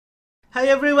Hi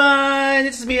everyone,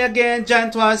 it's me again,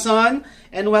 John Tuason,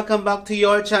 and welcome back to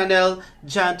your channel,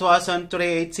 John Tuason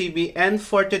 38 TV. And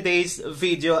for today's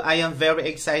video, I am very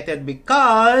excited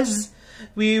because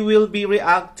we will be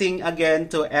reacting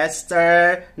again to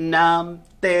Esther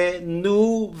Hnamte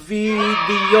new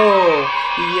video.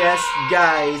 Yes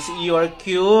guys, you're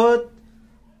cute,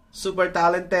 super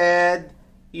talented,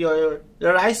 you're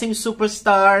the rising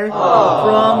superstar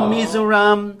from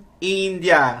Mizoram,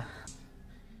 India.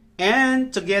 And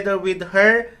together with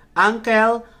her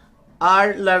uncle,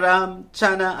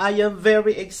 Lalramchhana, I am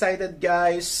very excited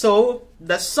guys. So,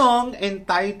 the song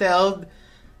entitled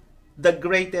The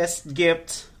Greatest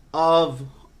Gift of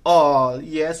All.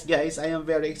 Yes guys, I am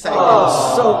very excited.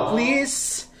 So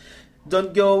please,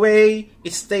 don't go away.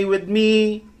 Stay with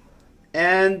me.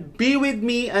 And be with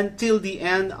me until the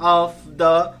end of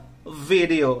the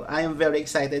video. I am very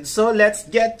excited. So, let's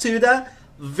get to the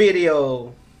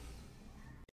video.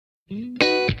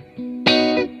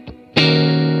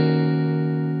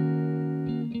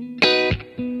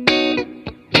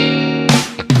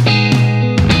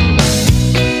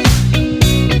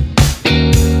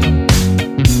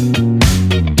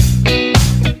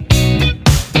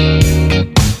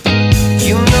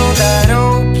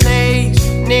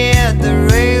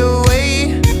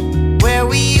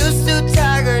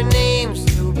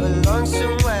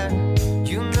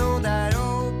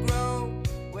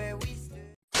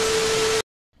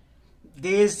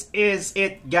 This is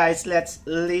it guys, let's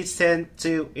listen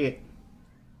to it.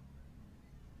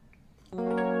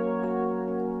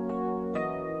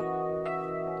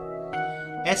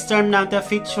 Esther Hnamte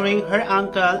featuring her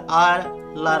uncle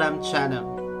Lalramchhana.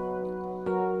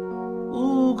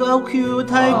 Ooh, how cute,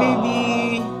 hi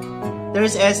baby.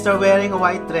 There's Esther wearing a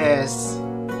white dress.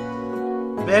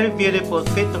 Very beautiful,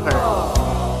 fit to her.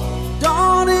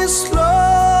 Dawn is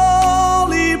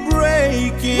slowly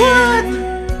breaking. What?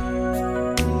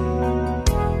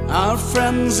 Our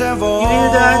friends have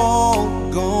all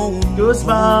gone.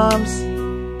 Goosebumps.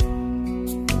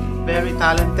 Very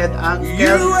talented uncle.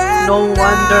 No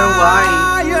wonder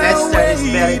why Esther is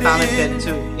very talented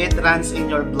too. It runs in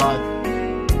your blood.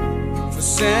 For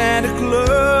Santa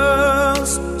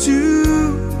Claus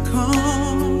to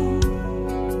come.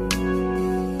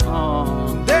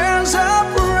 Oh. There's a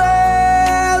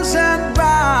present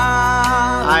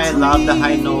bound. I love the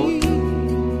high note.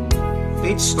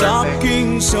 Pitch perfect.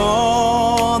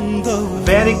 On the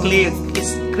very clear.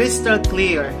 It's crystal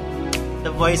clear. The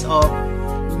voice of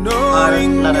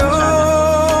Lalramchhana.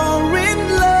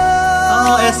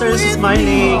 Oh, Esther is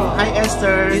smiling. Hi,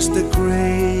 Esther. It's the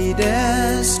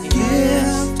greatest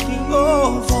gift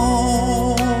of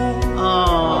all.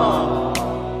 Oh,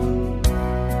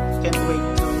 can't wait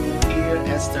to hear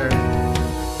Esther.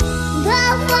 The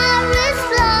fire is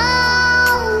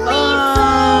flowing.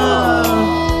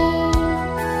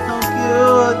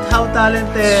 How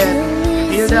talented!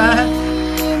 Hear that?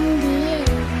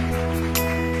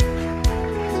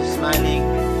 She's smiling.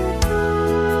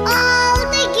 All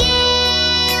the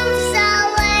gifts are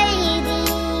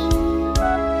waiting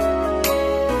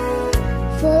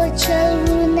for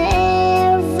children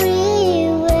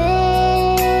everywhere.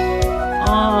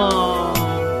 Oh.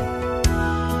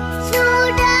 Through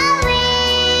the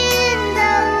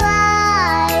window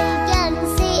I can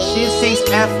see. She sings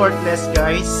effortless,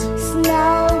 guys.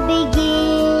 Now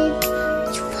begin.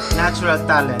 Natural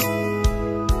talent.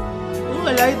 Oh, I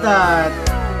like that.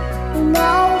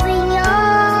 Knowing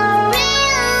you're in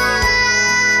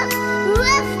love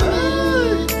with me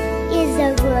is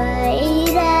the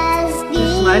greatest gift.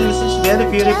 She's smiling. She's very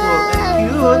beautiful and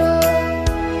cute.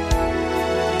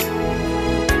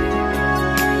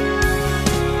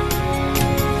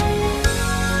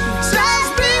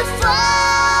 Just before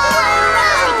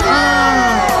I go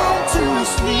to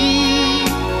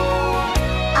sleep,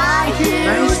 I hear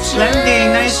Nice blending,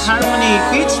 nice harmony,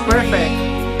 pitch perfect.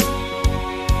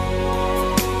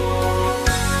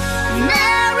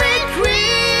 Merry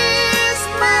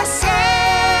Christmas,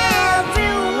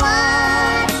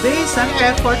 everyone. They sang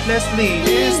effortlessly.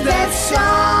 Is that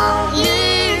song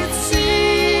it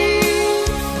sings?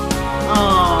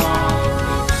 Oh.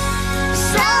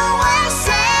 So I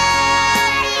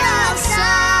say a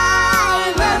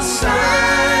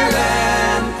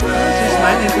silent prayer. She's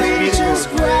smiling, she's beautiful. Just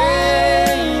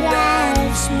great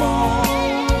and small.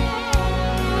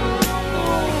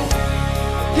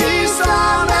 Peace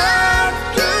on earth,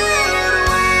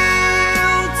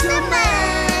 goodwill to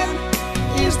man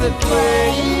is the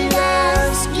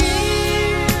greatest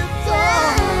gift of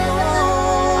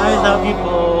all. I love you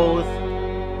both.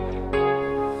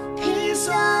 Peace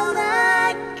on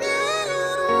earth,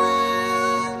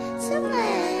 goodwill to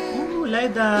man. Ooh,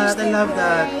 like that. that. I love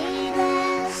that.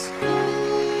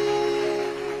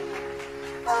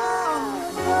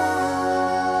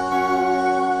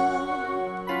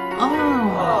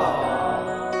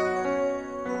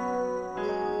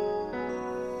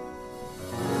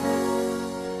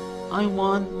 I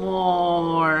want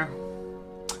more.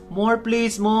 More,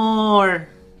 please, more.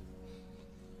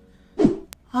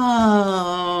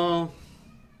 Oh,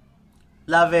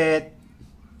 love it.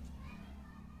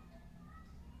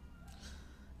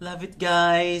 Love it,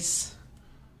 guys.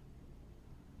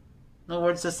 No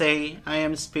words to say. I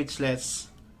am speechless.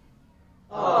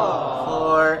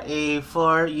 For a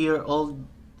 4-year-old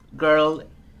girl,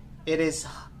 it is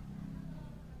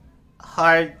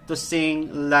hard to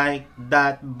sing like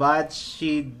that, but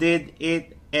she did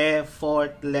it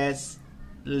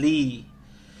effortlessly.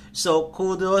 So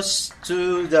kudos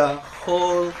to the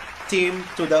whole team,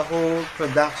 to the whole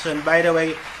production. By the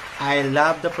way, I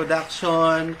love the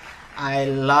production. I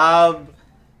love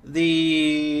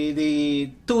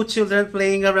the two children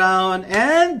playing around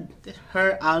and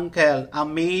her uncle.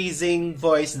 Amazing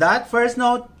voice. That first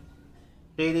note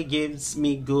really gives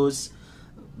me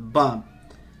goosebumps.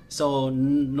 So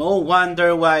no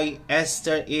wonder why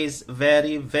Esther is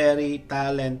very, very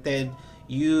talented.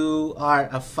 You are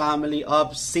a family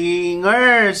of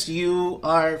singers. You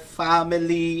are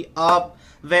family of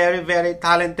very, very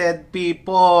talented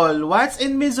people. What's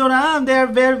in Mizoram? They are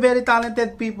very, very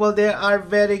talented people. They are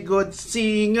very good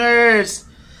singers.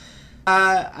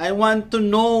 I want to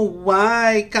know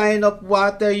why kind of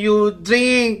water you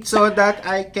drink so that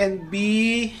I can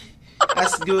be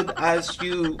as good as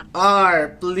you are.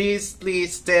 Please,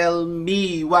 please tell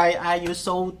me, why are you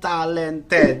so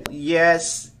talented?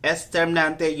 Yes, Esther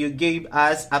Hnamte, you gave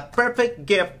us a perfect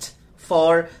gift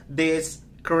for this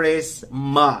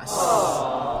Christmas.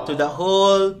 To the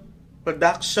whole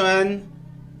production,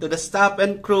 to the staff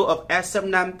and crew of Esther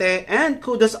Hnamte, and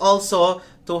kudos also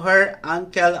to her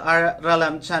uncle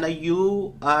Lalramchhana.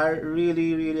 You are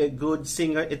really, really a good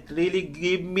singer. It really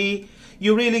give me,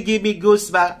 you really give me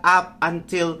goosebumps up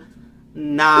until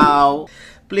now.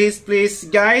 Please, please,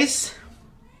 guys,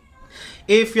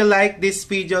 if you like this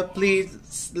video,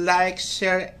 please like,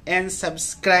 share, and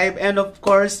subscribe. And of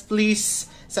course, please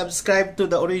subscribe to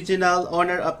the original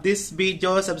owner of this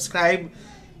video. Subscribe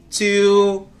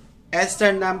to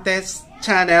Esther Hnamte's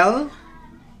channel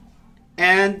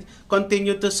and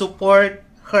continue to support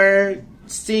her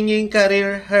singing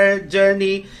career, her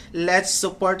journey. Let's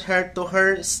support her to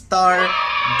her stardom.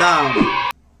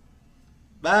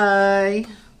 Bye.